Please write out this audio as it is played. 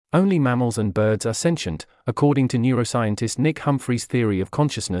Only mammals and birds are sentient, according to neuroscientist Nick Humphrey's theory of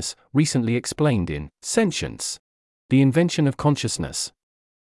consciousness, recently explained in Sentience, the Invention of Consciousness,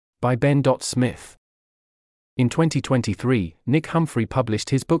 by ben.smith. In 2023, Nick Humphrey published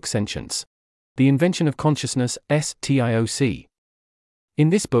his book Sentience, the Invention of Consciousness, Sentient. In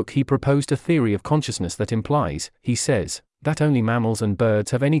this book he proposed a theory of consciousness that implies, he says, that only mammals and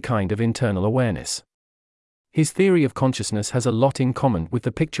birds have any kind of internal awareness. His theory of consciousness has a lot in common with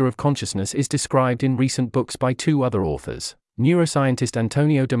the picture of consciousness is described in recent books by two other authors, neuroscientist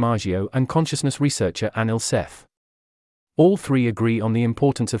Antonio Damasio and consciousness researcher Anil Seth. All three agree on the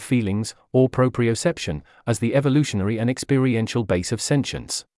importance of feelings, or proprioception, as the evolutionary and experiential base of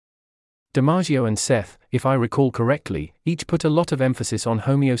sentience. Damasio and Seth, if I recall correctly, each put a lot of emphasis on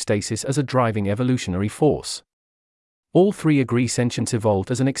homeostasis as a driving evolutionary force. All three agree sentience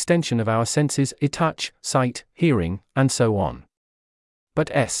evolved as an extension of our senses, touch, sight, hearing, and so on. But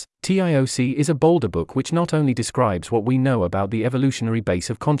Sentient is a bolder book which not only describes what we know about the evolutionary base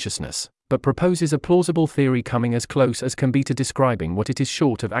of consciousness, but proposes a plausible theory coming as close as can be to describing what it is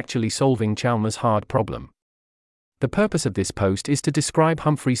short of actually solving Chalmers' hard problem. The purpose of this post is to describe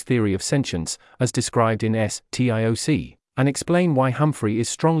Humphrey's theory of sentience, as described in Sentient, and explain why Humphrey is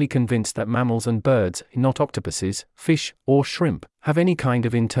strongly convinced that mammals and birds, not octopuses, fish, or shrimp, have any kind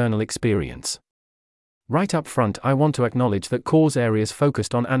of internal experience. Right up front I want to acknowledge that cause areas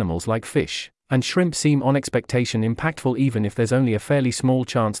focused on animals like fish and shrimp seem on expectation impactful even if there's only a fairly small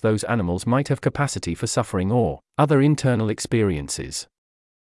chance those animals might have capacity for suffering or other internal experiences.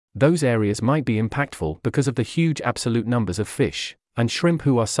 Those areas might be impactful because of the huge absolute numbers of fish and shrimp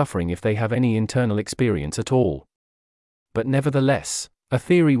who are suffering if they have any internal experience at all. But nevertheless, a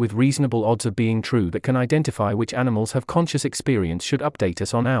theory with reasonable odds of being true that can identify which animals have conscious experience should update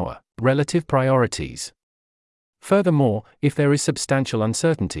us on our relative priorities. Furthermore, if there is substantial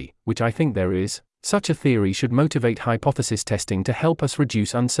uncertainty, which I think there is, such a theory should motivate hypothesis testing to help us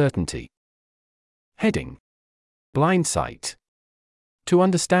reduce uncertainty. Heading: Blind sight. To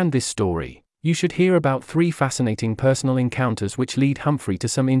understand this story, you should hear about three fascinating personal encounters which lead Humphrey to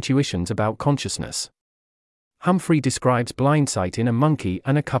some intuitions about consciousness. Humphrey describes blind sight in a monkey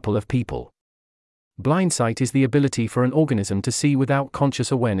and a couple of people. Blind sight is the ability for an organism to see without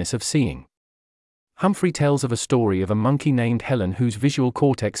conscious awareness of seeing. Humphrey tells of a story of a monkey named Helen whose visual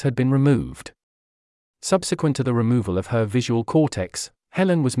cortex had been removed. Subsequent to the removal of her visual cortex,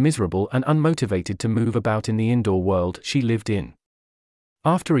 Helen was miserable and unmotivated to move about in the indoor world she lived in.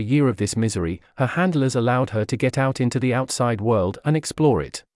 After a year of this misery, her handlers allowed her to get out into the outside world and explore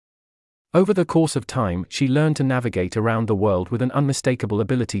it. Over the course of time, she learned to navigate around the world with an unmistakable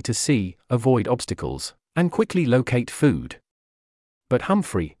ability to see, avoid obstacles, and quickly locate food. But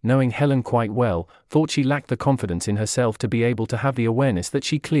Humphrey, knowing Helen quite well, thought she lacked the confidence in herself to be able to have the awareness that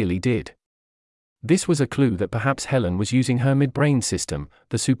she clearly did. This was a clue that perhaps Helen was using her midbrain system,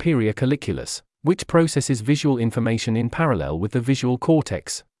 the superior colliculus, which processes visual information in parallel with the visual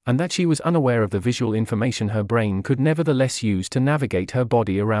cortex, and that she was unaware of the visual information her brain could nevertheless use to navigate her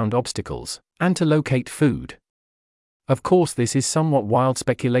body around obstacles, and to locate food. Of course, this is somewhat wild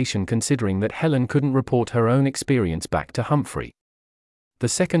speculation considering that Helen couldn't report her own experience back to Humphrey. The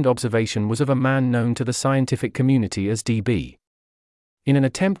second observation was of a man known to the scientific community as DB. In an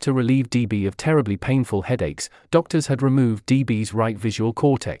attempt to relieve DB of terribly painful headaches, doctors had removed DB's right visual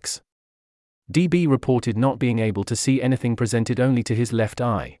cortex. DB reported not being able to see anything presented only to his left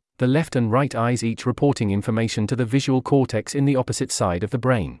eye, the left and right eyes each reporting information to the visual cortex in the opposite side of the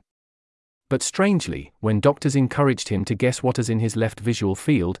brain. But strangely, when doctors encouraged him to guess what is in his left visual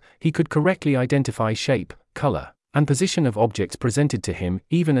field, he could correctly identify shape, color, and position of objects presented to him,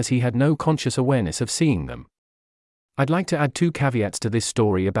 even as he had no conscious awareness of seeing them. I'd like to add two caveats to this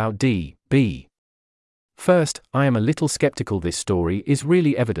story about DB. First, I am a little skeptical this story is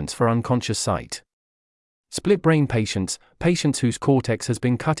really evidence for unconscious sight. Split-brain patients whose cortex has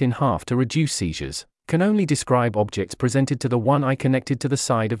been cut in half to reduce seizures, can only describe objects presented to the one eye connected to the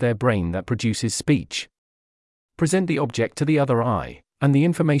side of their brain that produces speech. Present the object to the other eye, and the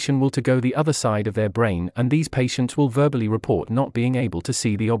information will to go the other side of their brain, and these patients will verbally report not being able to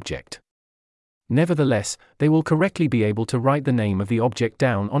see the object. Nevertheless, they will correctly be able to write the name of the object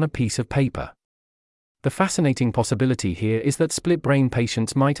down on a piece of paper. The fascinating possibility here is that split-brain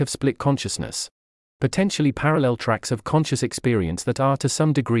patients might have split consciousness, potentially parallel tracks of conscious experience that are to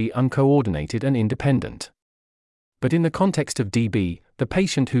some degree uncoordinated and independent. But in the context of DB, the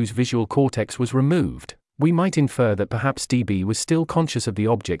patient whose visual cortex was removed, we might infer that perhaps DB was still conscious of the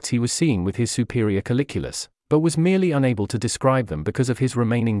objects he was seeing with his superior colliculus, but was merely unable to describe them because of his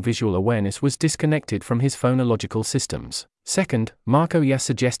remaining visual awareness was disconnected from his phonological systems. Second, Marco Yas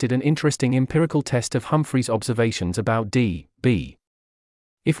suggested an interesting empirical test of Humphrey's observations about D.B.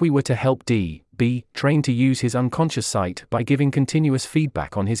 If we were to help D.B. train to use his unconscious sight by giving continuous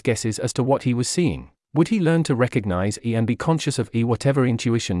feedback on his guesses as to what he was seeing, would he learn to recognize E and be conscious of E whatever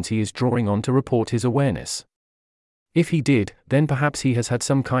intuitions he is drawing on to report his awareness? If he did, then perhaps he has had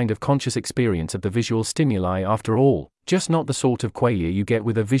some kind of conscious experience of the visual stimuli after all, just not the sort of qualia you get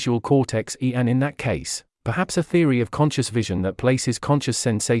with a visual cortex E, and in that case, perhaps a theory of conscious vision that places conscious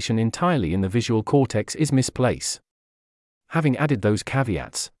sensation entirely in the visual cortex is misplaced. Having added those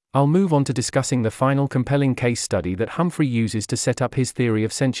caveats, I'll move on to discussing the final compelling case study that Humphrey uses to set up his theory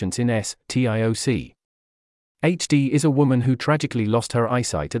of sentience in Sentient. HD is a woman who tragically lost her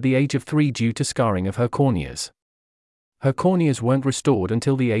eyesight at the age of 3 due to scarring of her corneas. Her corneas weren't restored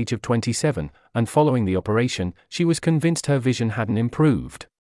until the age of 27, and following the operation, she was convinced her vision hadn't improved.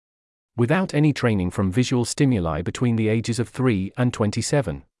 Without any training from visual stimuli between the ages of 3 and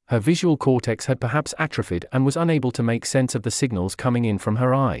 27, her visual cortex had perhaps atrophied and was unable to make sense of the signals coming in from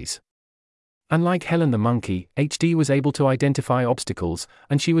her eyes. Unlike Helen the monkey, HD was able to identify obstacles,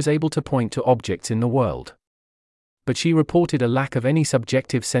 and she was able to point to objects in the world. But she reported a lack of any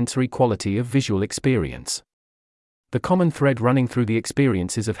subjective sensory quality of visual experience. The common thread running through the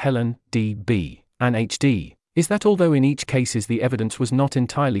experiences of Helen, D.B., and HD, is that although in each cases the evidence was not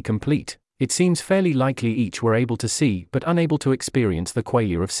entirely complete, it seems fairly likely each were able to see but unable to experience the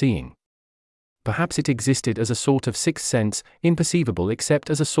qualia of seeing. Perhaps it existed as a sort of sixth sense, imperceivable except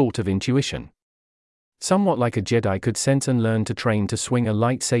as a sort of intuition. Somewhat like a Jedi could sense and learn to train to swing a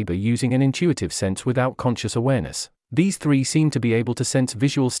lightsaber using an intuitive sense without conscious awareness, these three seem to be able to sense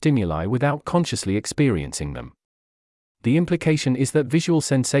visual stimuli without consciously experiencing them. The implication is that visual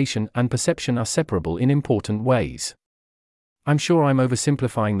sensation and perception are separable in important ways. I'm sure I'm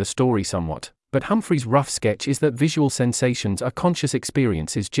oversimplifying the story somewhat, but Humphrey's rough sketch is that visual sensations are conscious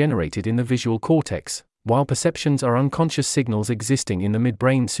experiences generated in the visual cortex, while perceptions are unconscious signals existing in the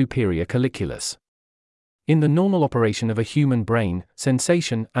midbrain superior colliculus. In the normal operation of a human brain,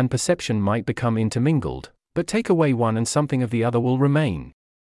 sensation and perception might become intermingled, but take away one and something of the other will remain.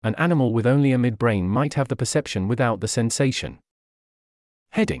 An animal with only a midbrain might have the perception without the sensation.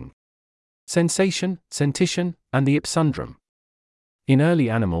 Heading: Sensation, sentition, and the ipsundrum. In early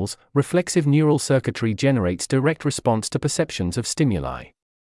animals, reflexive neural circuitry generates direct response to perceptions of stimuli.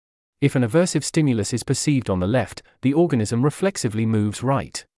 If an aversive stimulus is perceived on the left, the organism reflexively moves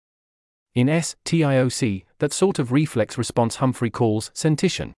right. In Sentient, that sort of reflex response Humphrey calls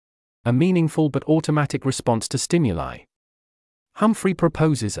sentition, a meaningful but automatic response to stimuli. Humphrey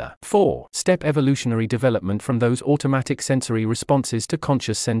proposes a 4-step evolutionary development from those automatic sensory responses to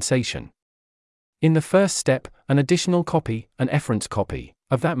conscious sensation. In the first step, an additional copy, an efference copy,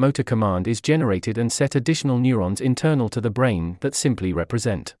 of that motor command is generated and set additional neurons internal to the brain that simply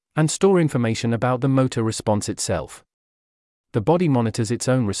represent and store information about the motor response itself. The body monitors its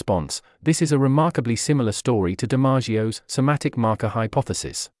own response. This is a remarkably similar story to DiMaggio's somatic marker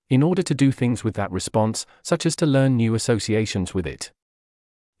hypothesis, in order to do things with that response, such as to learn new associations with it.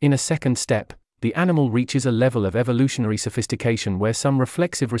 In a second step, the animal reaches a level of evolutionary sophistication where some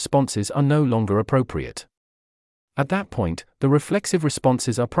reflexive responses are no longer appropriate. At that point, the reflexive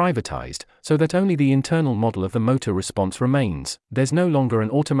responses are privatized, so that only the internal model of the motor response remains. There's no longer an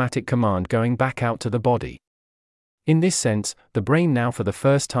automatic command going back out to the body. In this sense, the brain now for the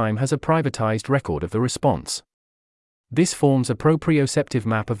first time has a privatized record of the response. This forms a proprioceptive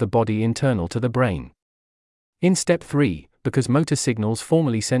map of the body internal to the brain. In step 3, because motor signals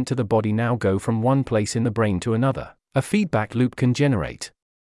formerly sent to the body now go from one place in the brain to another, a feedback loop can generate.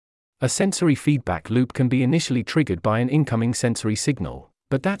 A sensory feedback loop can be initially triggered by an incoming sensory signal,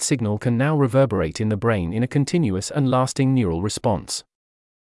 but that signal can now reverberate in the brain in a continuous and lasting neural response.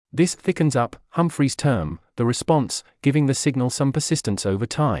 This thickens up, Humphrey's term, the response, giving the signal some persistence over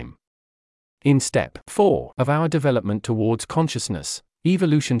time. In step 4 of our development towards consciousness,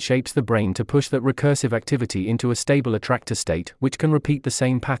 evolution shapes the brain to push that recursive activity into a stable attractor state which can repeat the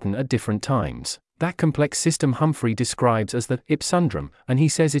same pattern at different times. That complex system Humphrey describes as the ipsundrum, and he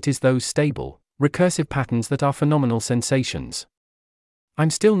says it is those stable, recursive patterns that are phenomenal sensations.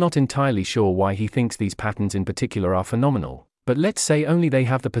 I'm still not entirely sure why he thinks these patterns in particular are phenomenal, but let's say only they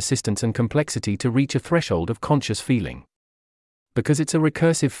have the persistence and complexity to reach a threshold of conscious feeling. Because it's a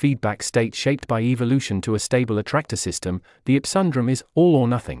recursive feedback state shaped by evolution to a stable attractor system, the ipsundrum is all or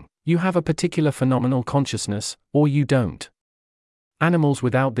nothing. You have a particular phenomenal consciousness, or you don't. Animals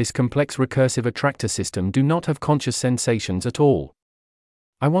without this complex recursive attractor system do not have conscious sensations at all.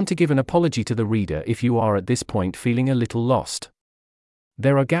 I want to give an apology to the reader if you are at this point feeling a little lost.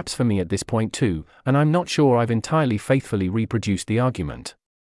 There are gaps for me at this point too, and I'm not sure I've entirely faithfully reproduced the argument.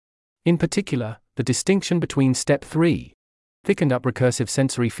 In particular, the distinction between step 3, thickened up recursive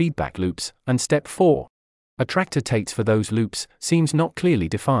sensory feedback loops, and step 4, attractor states for those loops, seems not clearly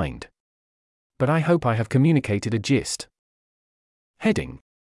defined. But I hope I have communicated a gist. Heading: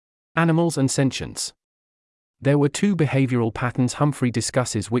 Animals and Sentience. There were two behavioral patterns Humphrey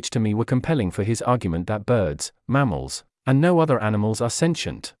discusses which to me were compelling for his argument that birds, mammals, and no other animals are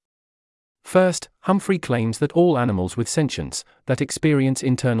sentient. First, Humphrey claims that all animals with sentience, that experience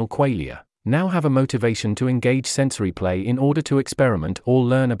internal qualia, now have a motivation to engage sensory play in order to experiment or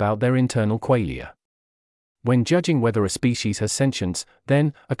learn about their internal qualia. When judging whether a species has sentience,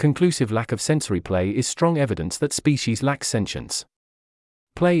 then, a conclusive lack of sensory play is strong evidence that species lacks sentience.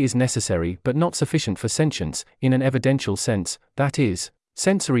 Play is necessary but not sufficient for sentience, in an evidential sense, that is,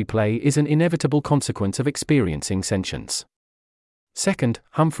 sensory play is an inevitable consequence of experiencing sentience. Second,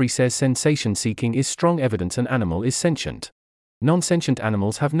 Humphrey says sensation seeking is strong evidence an animal is sentient. Non-sentient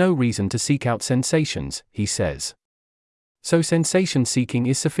animals have no reason to seek out sensations, he says. So sensation seeking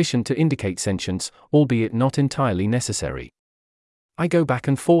is sufficient to indicate sentience, albeit not entirely necessary. I go back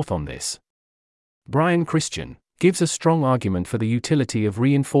and forth on this. Brian Christian gives a strong argument for the utility of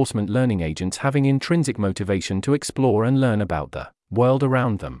reinforcement learning agents having intrinsic motivation to explore and learn about the world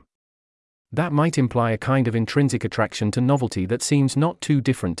around them. That might imply a kind of intrinsic attraction to novelty that seems not too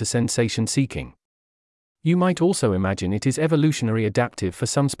different to sensation seeking. You might also imagine it is evolutionary adaptive for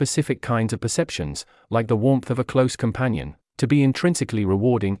some specific kinds of perceptions, like the warmth of a close companion, to be intrinsically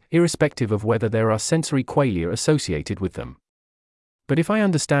rewarding, irrespective of whether there are sensory qualia associated with them. But if I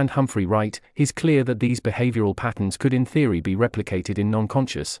understand Humphrey right, it's clear that these behavioral patterns could in theory be replicated in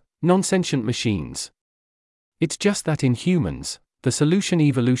non-conscious, non-sentient machines. It's just that in humans, the solution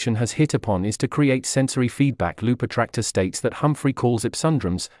evolution has hit upon is to create sensory feedback loop attractor states that Humphrey calls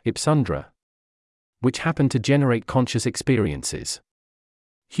ipsundrums, ipsundra, which happen to generate conscious experiences.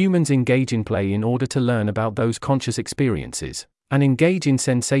 Humans engage in play in order to learn about those conscious experiences, and engage in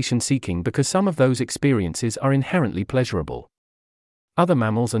sensation seeking because some of those experiences are inherently pleasurable. Other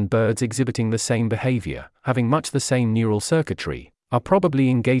mammals and birds exhibiting the same behavior, having much the same neural circuitry, are probably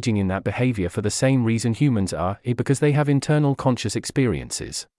engaging in that behavior for the same reason humans are, because they have internal conscious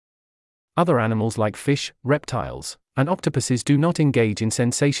experiences. Other animals like fish, reptiles, and octopuses do not engage in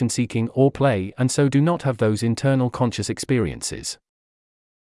sensation seeking or play and so do not have those internal conscious experiences.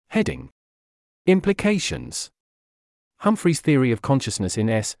 Heading: Implications. Humphrey's theory of consciousness in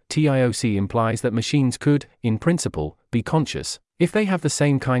Sentience implies that machines could, in principle, be conscious, if they have the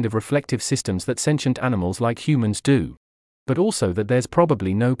same kind of reflective systems that sentient animals like humans do, but also that there's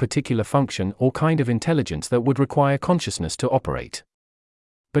probably no particular function or kind of intelligence that would require consciousness to operate.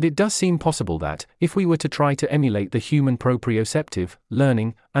 But it does seem possible that, if we were to try to emulate the human proprioceptive,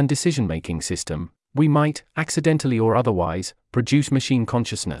 learning, and decision-making system, we might, accidentally or otherwise, produce machine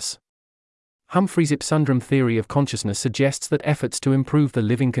consciousness. Humphrey's ipsundrum theory of consciousness suggests that efforts to improve the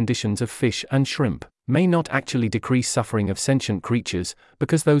living conditions of fish and shrimp may not actually decrease suffering of sentient creatures,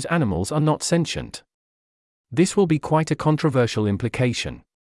 because those animals are not sentient. This will be quite a controversial implication.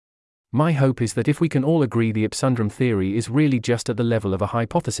 My hope is that if we can all agree the ipsundrum theory is really just at the level of a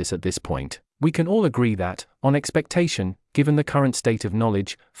hypothesis at this point, we can all agree that, on expectation, given the current state of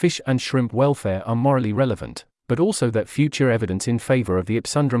knowledge, fish and shrimp welfare are morally relevant, but also that future evidence in favor of the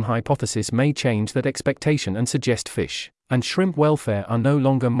ipsundrum hypothesis may change that expectation and suggest fish and shrimp welfare are no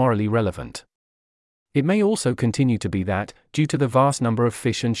longer morally relevant. It may also continue to be that, due to the vast number of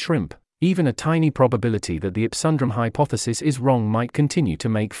fish and shrimp, even a tiny probability that the ipsundrum hypothesis is wrong might continue to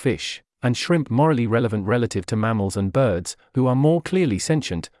make fish and shrimp morally relevant relative to mammals and birds, who are more clearly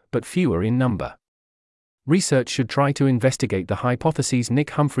sentient, but fewer in number. Research should try to investigate the hypotheses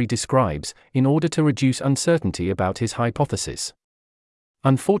Nick Humphrey describes, in order to reduce uncertainty about his hypothesis.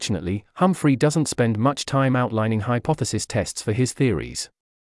 Unfortunately, Humphrey doesn't spend much time outlining hypothesis tests for his theories.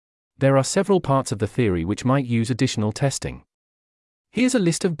 There are several parts of the theory which might use additional testing. Here's a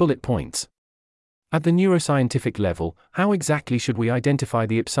list of bullet points. At the neuroscientific level, how exactly should we identify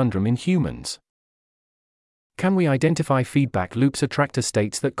the ipsundrum in humans? Can we identify feedback loops attractor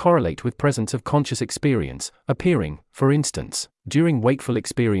states that correlate with presence of conscious experience, appearing, for instance, during wakeful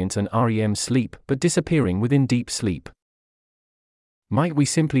experience and REM sleep but disappearing within deep sleep? Might we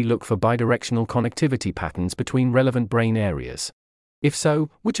simply look for bidirectional connectivity patterns between relevant brain areas? If so,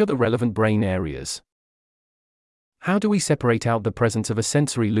 which are the relevant brain areas? How do we separate out the presence of a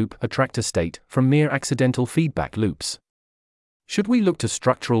sensory loop attractor state from mere accidental feedback loops? Should we look to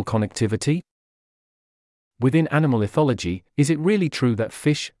structural connectivity? Within animal ethology, is it really true that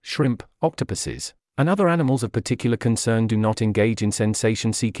fish, shrimp, octopuses, and other animals of particular concern do not engage in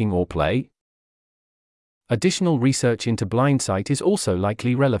sensation seeking or play? Additional research into blindsight is also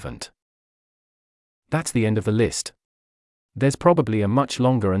likely relevant. That's the end of the list. There's probably a much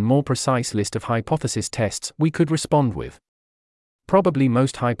longer and more precise list of hypothesis tests we could respond with. Probably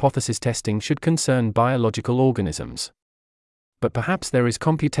most hypothesis testing should concern biological organisms. But perhaps there is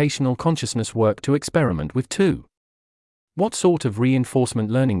computational consciousness work to experiment with too. What sort of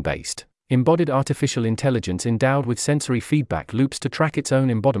reinforcement learning-based, embodied artificial intelligence endowed with sensory feedback loops to track its own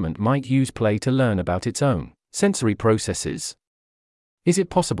embodiment might use play to learn about its own sensory processes? Is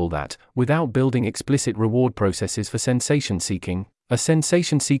it possible that, without building explicit reward processes for sensation seeking, a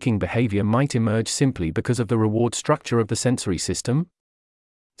sensation seeking behavior might emerge simply because of the reward structure of the sensory system?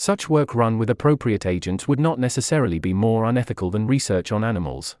 Such work run with appropriate agents would not necessarily be more unethical than research on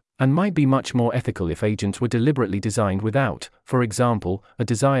animals, and might be much more ethical if agents were deliberately designed without, for example, a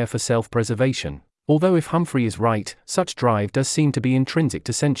desire for self-preservation, although if Humphrey is right, such drive does seem to be intrinsic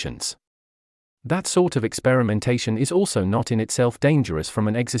to sentience. That sort of experimentation is also not in itself dangerous from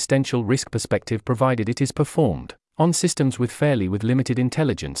an existential risk perspective provided it is performed on systems with limited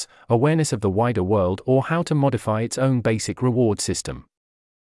intelligence, awareness of the wider world or how to modify its own basic reward system.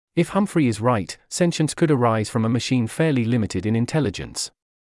 If Humphrey is right, sentience could arise from a machine fairly limited in intelligence.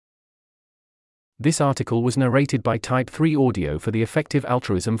 This article was narrated by Type 3 Audio for the Effective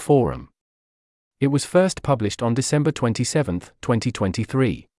Altruism Forum. It was first published on December 27,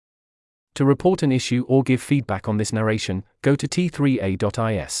 2023. To report an issue or give feedback on this narration, go to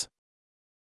t3a.is.